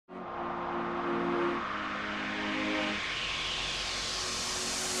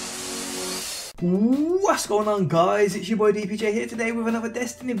What's going on, guys? It's your boy DPJ here today with another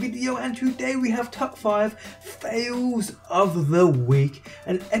Destiny video, and today we have top 5 fails of the week.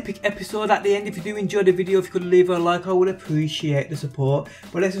 An epic episode at the end. If you do enjoy the video, if you could leave a like, I would appreciate the support.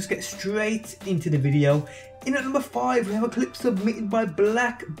 But let's just get straight into the video. In at number 5, we have a clip submitted by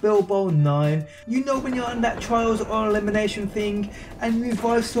Black Bilbo 9. You know when you're on that trials or elimination thing and you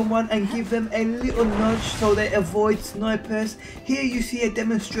revive someone and give them a little nudge so they avoid snipers? Here you see a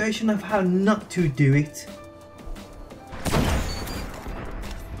demonstration of how not to do it.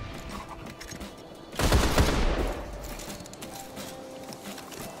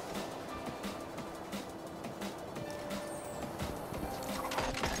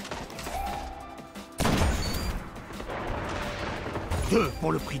 Deux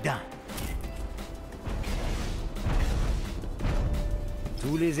pour le prix d'un.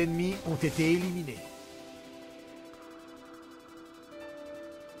 Tous les ennemis ont été éliminés.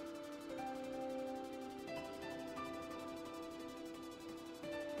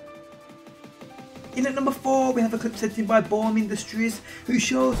 In at number 4, we have a clip sent in by Bomb Industries, who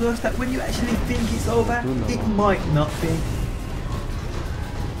shows us that when you actually think it's over, it might not be.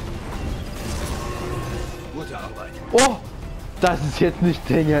 Gute Arbeit. Oh, das ist jetzt nicht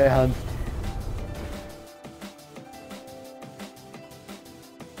Dinger ernst.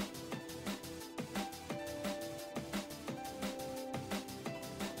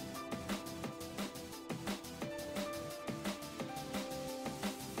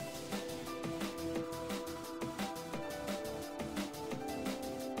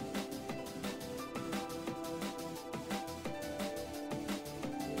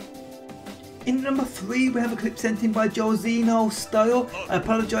 In at number 3, we have a clip sent in by Josino Style. I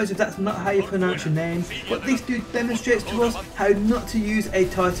apologise if that's not how you pronounce your name, but this dude demonstrates to us how not to use a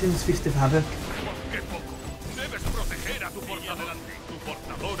Titan's Fist of Havoc.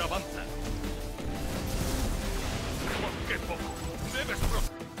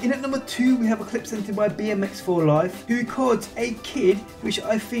 In at number 2, we have a clip sent in by BMX for Life, who records a kid, which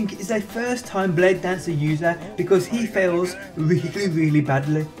I think is a first time Blade Dancer user because he fails really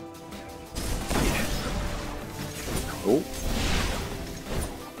badly. Oh.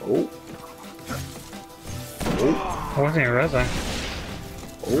 Oh. Oh. I wasn't even ready.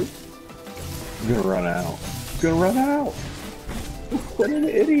 Oh. I'm gonna run out. I'm gonna run out. What an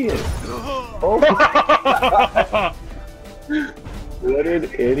idiot. Oh. What an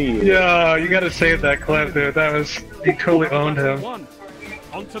idiot. Yeah, you gotta save that clip, dude. That was, you totally owned him.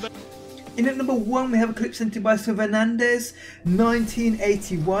 In at number 1, we have a clip sent in by Fernandez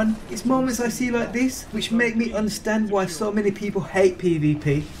 1981. It's moments I see like this which make me understand why so many people hate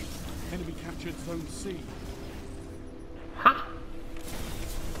PvP. Enemy captured zone C. Ha!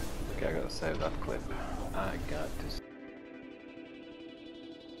 Okay, I gotta save that clip. I got to.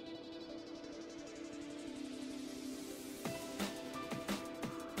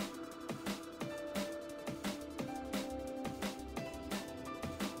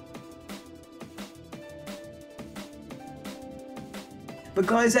 But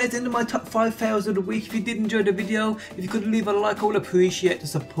guys, that is the end of my top 5 fails of the week. If you did enjoy the video, if you could leave a like, I would appreciate the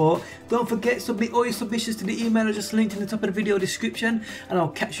support. Don't forget, submit all your submissions to the email address linked in the top of the video description, and I'll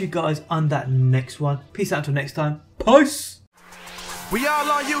catch you guys on that next one. Peace out until next time. Peace! We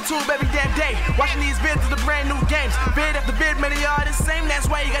all on YouTube every damn day, watching these vids of the brand new games. Bid after bid, many are the same. That's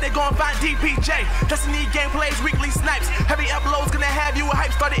why you gotta go and find DPJ. Destiny gameplays, weekly snipes. Heavy uploads gonna have you a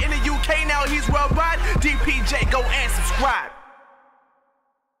hype. Started in the UK, now he's worldwide. DPJ, go and subscribe.